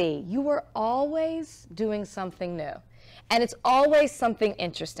 Nancy, you were always doing something new. And it's always something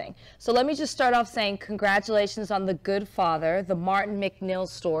interesting. So let me just start off saying congratulations on The Good Father, the Martin McNeil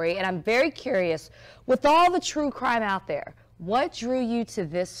story. And I'm very curious, with all the true crime out there, what drew you to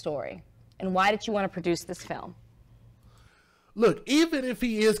this story? And why did you want to produce this film? Look, even if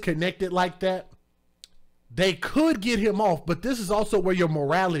he is connected like that, they could get him off, but this is also where your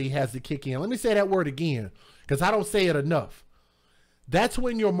morality has to kick in. Let me say that word again, because I don't say it enough. That's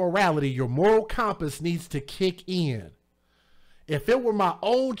when your morality, your moral compass needs to kick in. If it were my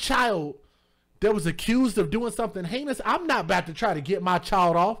own child that was accused of doing something heinous, I'm not about to try to get my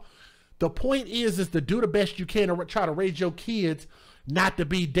child off. The point is to do the best you can to try to raise your kids not to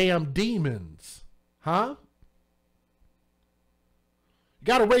be damn demons. Huh? You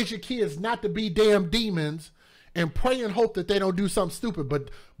got to raise your kids not to be damn demons and pray and hope that they don't do something stupid.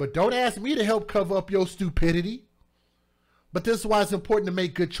 But don't ask me to help cover up your stupidity. But this is why it's important to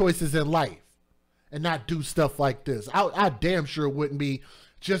make good choices in life and not do stuff like this. I damn sure wouldn't be,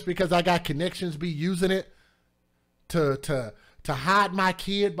 just because I got connections, be using it to hide my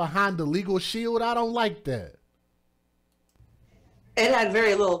kid behind the legal shield. I don't like that. It had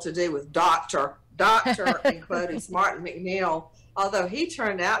very little to do with Dr. in quotes, Martin McNeil, although he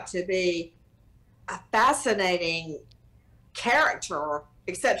turned out to be a fascinating character,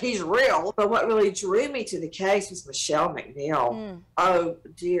 except he's real. But what really drew me to the case was Michelle McNeil. Oh,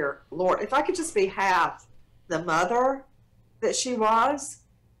 dear Lord. If I could just be half the mother that she was,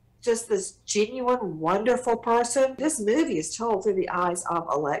 just this genuine, wonderful person. This movie is told through the eyes of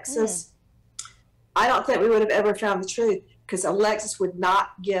Alexis. I don't think we would have ever found the truth, because Alexis would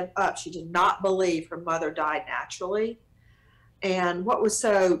not give up. She did not believe her mother died naturally. And what was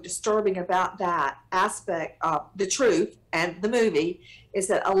so disturbing about that aspect of the truth and the movie is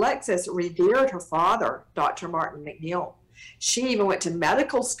that Alexis revered her father, Dr. Martin McNeil. She even went to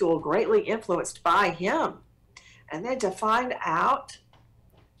medical school, greatly influenced by him. And then to find out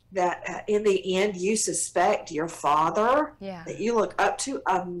that in the end you suspect your father, that you look up to,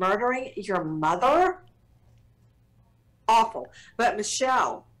 of murdering your mother, awful. But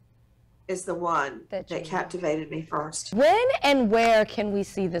Michelle is the one that captivated me first. When and where can we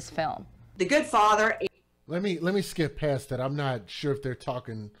see this film? The Good Father. Let me skip past that. I'm not sure if they're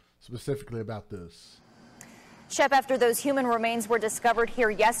talking specifically about this. Shep, after those human remains were discovered here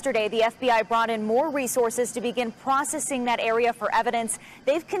yesterday, the FBI brought in more resources to begin processing that area for evidence.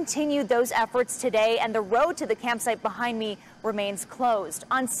 They've continued those efforts today, and the road to the campsite behind me remains closed.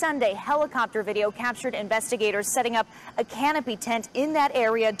 On Sunday, helicopter video captured investigators setting up a canopy tent in that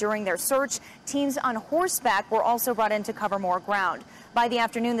area during their search. Teams on horseback were also brought in to cover more ground. By the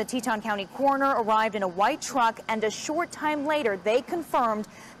afternoon, the Teton County coroner arrived in a white truck, and a short time later, they confirmed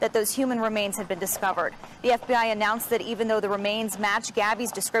that those human remains had been discovered. The FBI announced that even though the remains match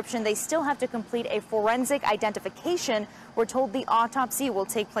Gabby's description, they still have to complete a forensic identification. We're told the autopsy will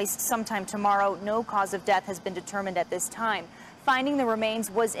take place sometime tomorrow. No cause of death has been determined at this time. Finding the remains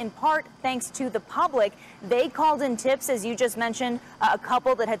was in part thanks to the public. They called in tips, as you just mentioned. A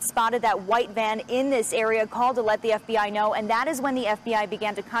couple that had spotted that white van in this area called to let the FBI know, and that is when the FBI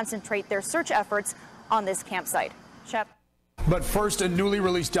began to concentrate their search efforts on this campsite. Shep. But first, a newly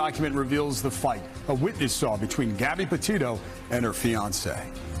released document reveals the fight a witness saw between Gabby Petito and her fiancé.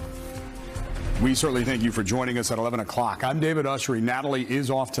 We certainly thank you for joining us at 11 o'clock. I'm David Ushery. Natalie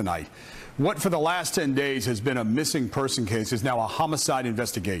is off tonight. What for the last 10 days has been a missing person case is now a homicide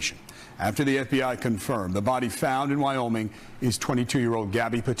investigation. After the FBI confirmed the body found in Wyoming is 22-year-old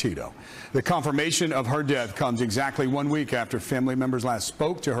Gabby Petito. The confirmation of her death comes exactly 1 week after family members last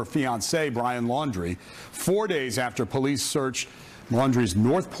spoke to her fiancé, Brian Laundrie, 4 days after police searched Laundrie's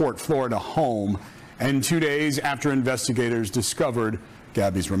Northport, Florida home, and 2 days after investigators discovered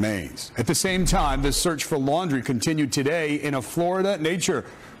Gabby's remains. At the same time, the search for Laundrie continued today in a Florida nature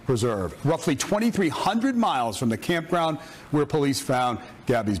preserve, roughly 2,300 miles from the campground where police found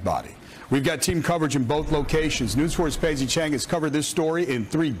Gabby's body. We've got team coverage in both locations. News 4's Paisy Chang has covered this story in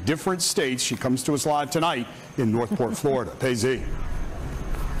 3 different states. She comes to us live tonight in Northport, Florida. Paisy.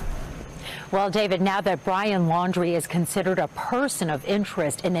 Well, David, now that Brian Laundrie is considered a person of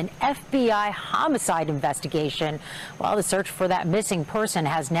interest in an FBI homicide investigation, well, the search for that missing person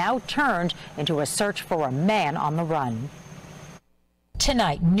has now turned into a search for a man on the run.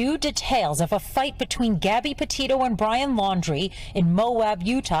 Tonight, new details of a fight between Gabby Petito and Brian Laundrie in Moab,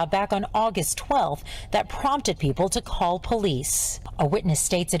 Utah back on August 12th that prompted people to call police. A witness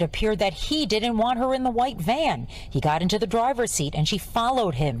states it appeared that he didn't want her in the white van. He got into the driver's seat and she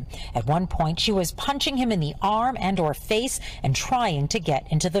followed him. At one point, she was punching him in the arm and or face and trying to get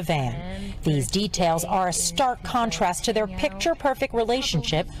into the van. These details are a stark contrast to their picture-perfect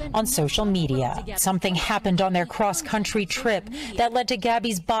relationship on social media. Something happened on their cross-country trip that led to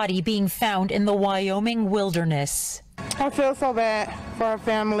Gabby's body being found in the Wyoming wilderness. I feel so bad for her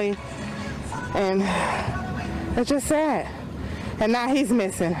family, and it's just sad. And now he's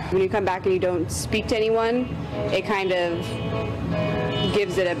missing. When you come back and you don't speak to anyone, it kind of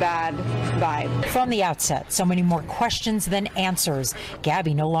gives it a bad vibe. From the outset, so many more questions than answers.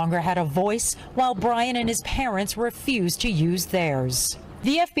 Gabby no longer had a voice, while Brian and his parents refused to use theirs.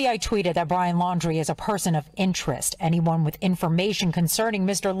 The FBI tweeted that Brian Laundrie is a person of interest. Anyone with information concerning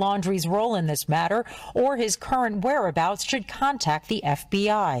Mr. Laundrie's role in this matter or his current whereabouts should contact the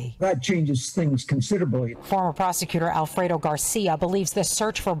FBI. That changes things considerably. Former prosecutor Alfredo Garcia believes the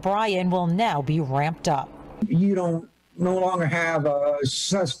search for Brian will now be ramped up. You don't no longer have a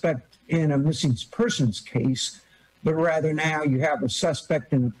suspect in a missing persons case, but rather now you have a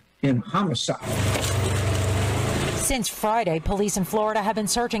suspect in homicide. Since Friday, police in Florida have been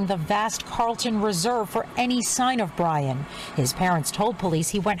searching the vast Carlton Reserve for any sign of Brian. His parents told police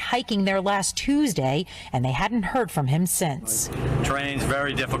he went hiking there last Tuesday, and they hadn't heard from him since. Terrain's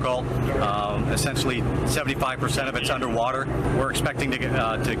very difficult. Essentially, 75% of it's underwater. We're expecting to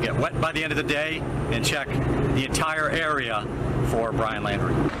get wet by the end of the day and check the entire area for Brian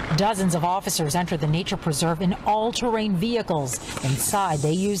Laundrie. Dozens of officers entered the nature preserve in all-terrain vehicles. Inside,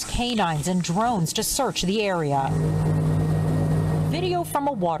 they used canines and drones to search the area. Video from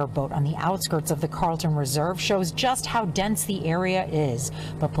a water boat on the outskirts of the Carlton Reserve shows just how dense the area is,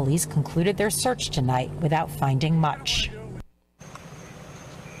 but police concluded their search tonight without finding much.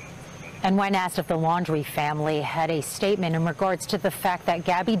 And when asked if the Laundrie family had a statement in regards to the fact that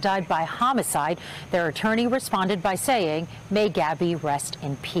Gabby died by homicide, their attorney responded by saying, "May Gabby rest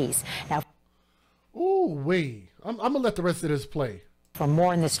in peace." Now, I'm gonna let the rest of this play. For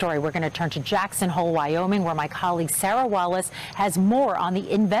more in this story, we're going to turn to Jackson Hole, Wyoming, where my colleague Sarah Wallace has more on the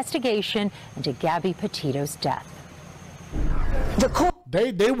investigation into Gabby Petito's death.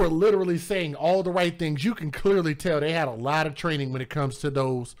 They were literally saying all the right things. You can clearly tell they had a lot of training when it comes to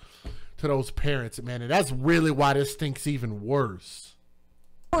those parents, man, and that's really why this stinks even worse.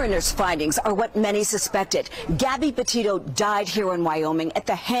 Coroner's findings are what many suspected. Gabby Petito died here in Wyoming at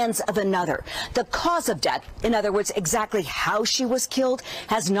the hands of another. The cause of death, in other words, exactly how she was killed,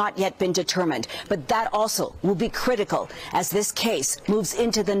 has not yet been determined. But that also will be critical as this case moves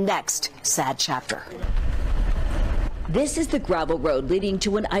into the next sad chapter. This is the gravel road leading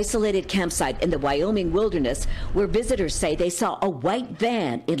to an isolated campsite in the Wyoming wilderness where visitors say they saw a white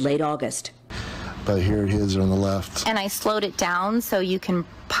van in late August. But here it is on the left. And I slowed it down so you can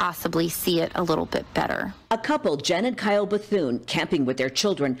possibly see it a little bit better. A couple, Jen and Kyle Bethune, camping with their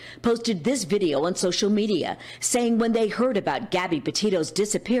children, posted this video on social media, saying when they heard about Gabby Petito's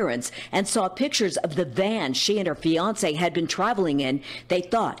disappearance and saw pictures of the van she and her fiance had been traveling in, they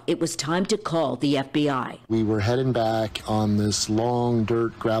thought it was time to call the FBI. We were heading back on this long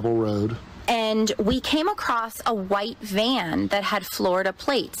dirt gravel road. And we came across a white van that had Florida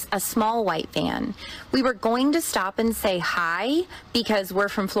plates, a small white van. We were going to stop and say hi because we're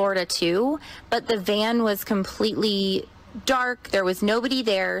from Florida too, but the van was completely dark. There was nobody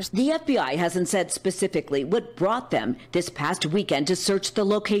there. The FBI hasn't said specifically what brought them this past weekend to search the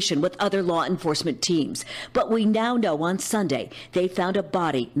location with other law enforcement teams. But we now know on Sunday they found a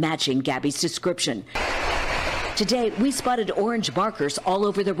body matching Gabby's description. Today, we spotted orange markers all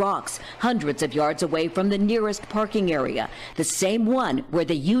over the rocks, hundreds of yards away from the nearest parking area, the same one where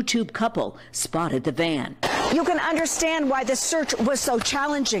the YouTube couple spotted the van. You can understand why the search was so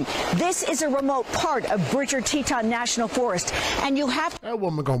challenging. This is a remote part of Bridger Teton National Forest, and you have that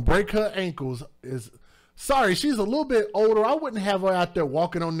woman gonna break her ankles. Sorry, she's a little bit older. I wouldn't have her out there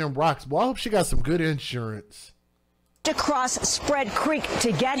walking on them rocks. Well, I hope she got some good insurance. To cross Spread Creek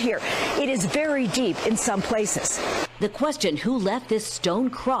to get here. It is very deep in some places. The question, who left this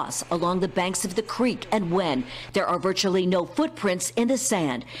stone cross along the banks of the creek and when? There are virtually no footprints in the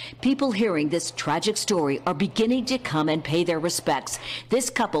sand. People hearing this tragic story are beginning to come and pay their respects.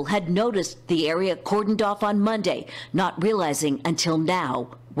 This couple had noticed the area cordoned off on Monday, not realizing until now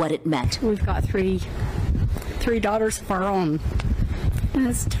what it meant. We've got three daughters of our own, and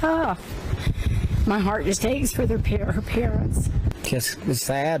it's tough. My heart just aches for her parents. Just it's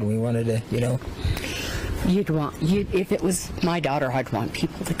sad. We wanted to, If it was my daughter, I'd want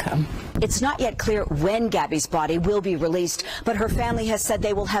people to come. It's not yet clear when Gabby's body will be released, but her family has said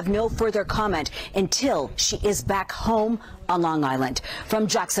they will have no further comment until she is back home on Long Island. From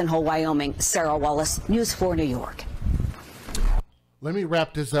Jackson Hole, Wyoming, Sarah Wallace, News 4 New York. Let me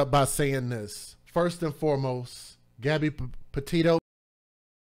wrap this up by saying this. First and foremost, Gabby Petito,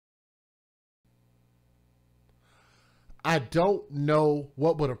 I don't know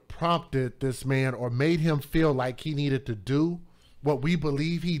what would have prompted this man or made him feel like he needed to do what we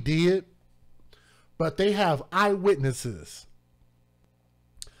believe he did, but they have eyewitnesses.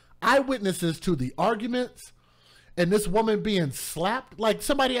 Eyewitnesses to the arguments and this woman being slapped, like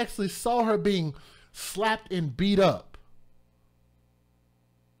somebody actually saw her being slapped and beat up.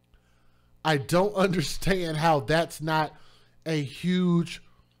 I don't understand how that's not a huge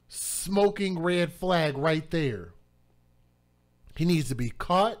smoking red flag right there. He needs to be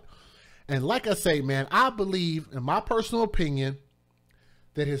caught. And like I say, man, I believe, in my personal opinion,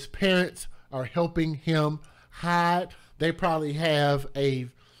 that his parents are helping him hide. They probably have a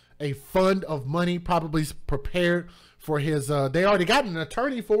fund of money probably prepared for his, they already got an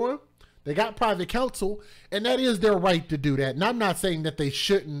attorney for him. They got private counsel, and that is their right to do that. And I'm not saying that they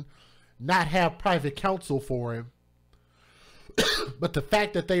shouldn't not have private counsel for him. But the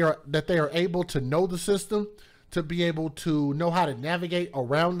fact that they are able to know the system, to be able to know how to navigate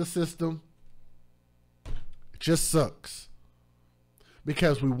around the system, it just sucks.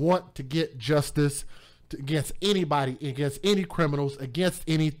 Because we want to get justice against anybody, against any criminals, against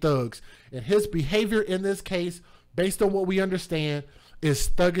any thugs. And his behavior in this case, based on what we understand, is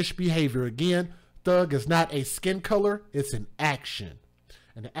thuggish behavior. Again, thug is not a skin color, it's an action.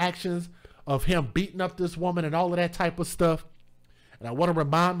 And the actions of him beating up this woman and all of that type of stuff. And I want to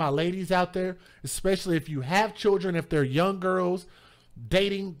remind my ladies out there, especially if you have children, if they're young girls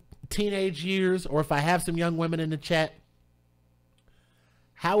dating teenage years, or if I have some young women in the chat,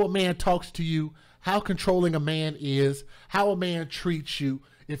 how a man talks to you, how controlling a man is, how a man treats you,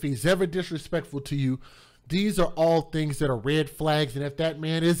 if he's ever disrespectful to you, these are all things that are red flags. And if that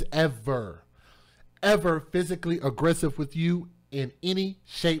man is ever physically aggressive with you in any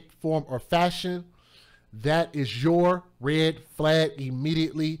shape, form, or fashion, that is your red flag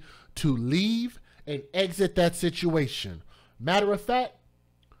immediately to leave and exit that situation. Matter of fact,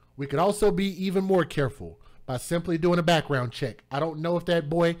 we could also be even more careful by simply doing a background check. I don't know if that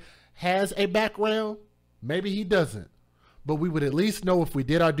boy has a background. Maybe he doesn't. But we would at least know if we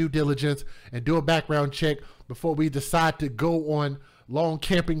did our due diligence and do a background check before we decide to go on long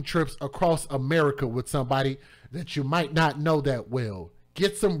camping trips across America with somebody that you might not know that well.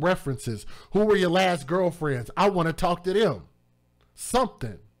 Get some references. Who were your last girlfriends? I want to talk to them.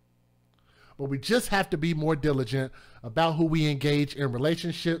 Something. But we just have to be more diligent about who we engage in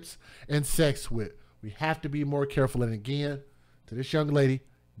relationships and sex with. We have to be more careful. And again, to this young lady,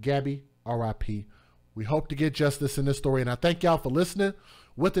 Gabby, R.I.P., we hope to get justice in this story. And I thank y'all for listening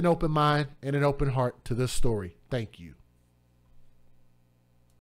with an open mind and an open heart to this story. Thank you.